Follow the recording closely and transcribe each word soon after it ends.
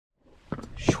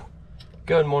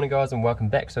Good morning guys and welcome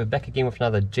back. So back again with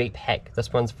another Jeep hack.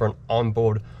 This one's for an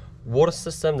onboard water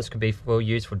system. This could be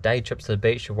used for day trips to the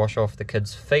beach to wash off the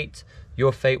kids' feet,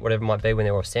 your feet, whatever it might be when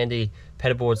they're all sandy,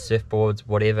 paddleboards, surfboards,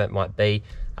 whatever it might be,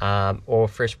 or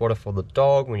fresh water for the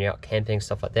dog when you're out camping,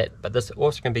 stuff like that. But this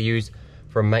also can be used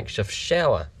for a makeshift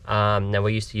shower. Now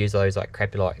we used to use those like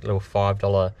crappy like little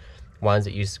 $5 ones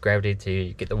that use gravity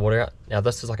to get the water out. Now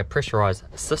this is like a pressurized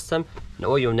system and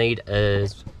all you'll need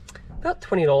is about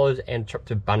 $20 and a trip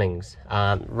to Bunnings.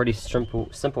 Really simple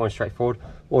and straightforward.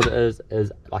 All it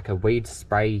is like a weed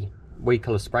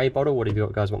killer spray bottle, whatever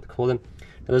you guys want to call them.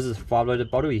 Now this is a 5-litre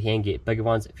bottle. You can get bigger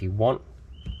ones if you want.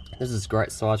 This is a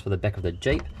great size for the back of the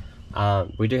Jeep.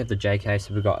 We do have the JK,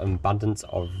 so we've got an abundance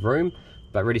of room,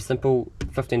 but really simple.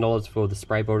 $15 for the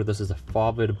spray bottle. This is a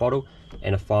 5-litre bottle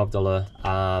and a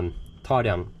 $5 tie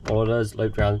down. All it is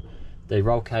looped around the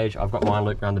roll cage. I've got mine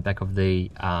looped around the back of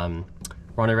the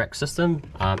Rhino rack system,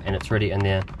 and it's ready in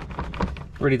there,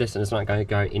 ready this, and it's not going to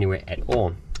go anywhere at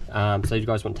all. So you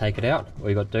guys want to take it out, all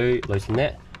you got to do, loosen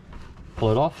that, pull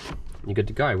it off, and you're good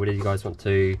to go. Whatever you guys want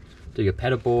to do, your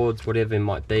paddle boards, whatever it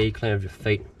might be, clean up your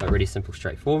feet, but really simple,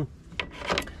 straightforward.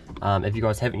 If you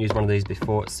guys haven't used one of these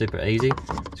before, it's super easy.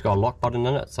 It's got a lock button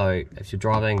in it, so if you're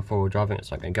driving, forward driving,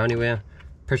 it's not going to go anywhere.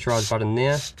 Pressurized button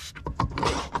there,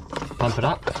 pump it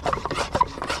up,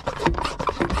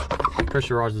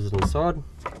 pressurizes it inside.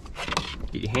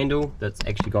 Get your handle that's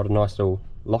actually got a nice little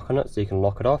lock on it, so you can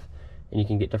lock it off, and you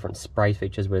can get different spray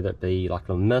features, whether it be like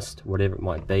a mist, whatever it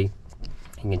might be.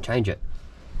 You can change it,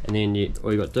 and then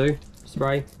all you got to do,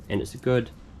 spray, and it's a good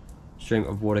stream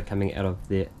of water coming out of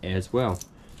there as well.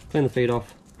 Clean the feet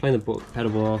off, clean the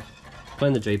paddleboard off,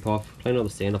 clean the Jeep off, clean all the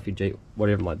sand off your Jeep,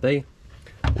 whatever it might be,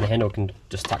 and the handle can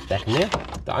just tuck back in there.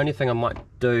 The only thing I might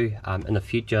do in the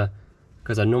future,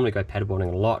 because I normally go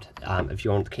paddleboarding a lot, if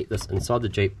you want to keep this inside the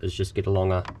Jeep, is just get a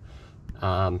longer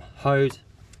hose.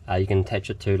 You can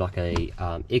attach it to like a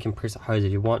air compressor hose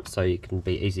if you want, so you can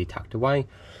be easily tucked away.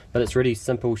 But it's really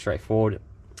simple, straightforward.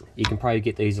 You can probably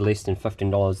get these less than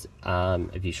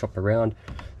 $15 if you shop around.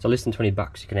 So less than 20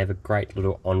 bucks, you can have a great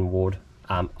little onboard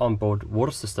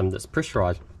water system that's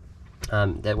pressurized.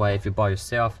 That way, if you're by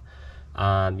yourself,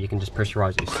 you can just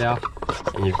pressurize it yourself,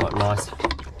 and you've got a nice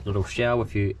little shower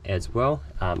with you as well.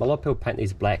 A lot of people paint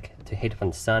these black to heat up in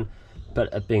the sun,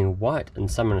 but it being white in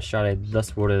summer in Australia,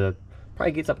 this water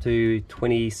probably gets up to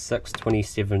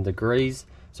 26-27 degrees,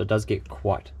 so it does get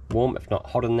quite warm, if not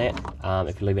hotter than that.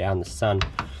 If you leave it out in the sun,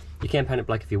 you can paint it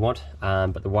black if you want,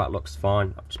 but the white looks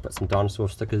fine. I've just put some dinosaur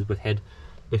stickers we had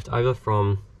left over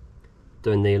from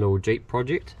doing the little Jeep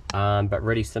project, but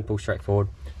really simple, straightforward.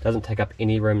 Doesn't take up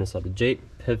any room inside the Jeep.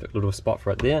 Perfect little spot for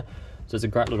it there. So it's a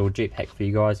great little Jeep hack for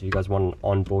you guys if you guys want an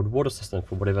onboard water system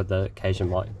for whatever the occasion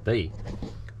might be.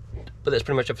 But that's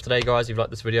pretty much it for today, guys. If you like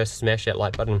this video, smash that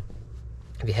like button.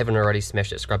 If you haven't already,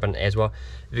 smash that subscribe button as well.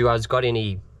 If you guys got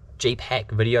any Jeep hack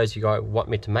videos you guys want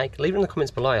me to make, leave it in the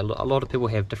comments below. A lot of people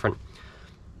have different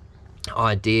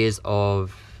ideas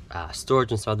of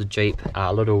storage inside the Jeep,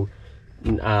 little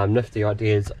nifty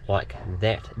ideas like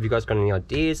that. If you guys got any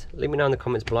ideas, let me know in the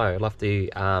comments below. I'd love to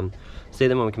see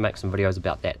them, and we can make some videos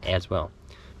about that as well.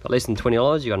 But less than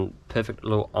 $20, you got a perfect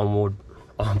little onboard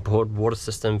water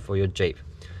system for your Jeep.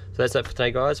 So that's it for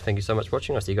today, guys. Thank you so much for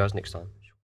watching. I'll see you guys next time.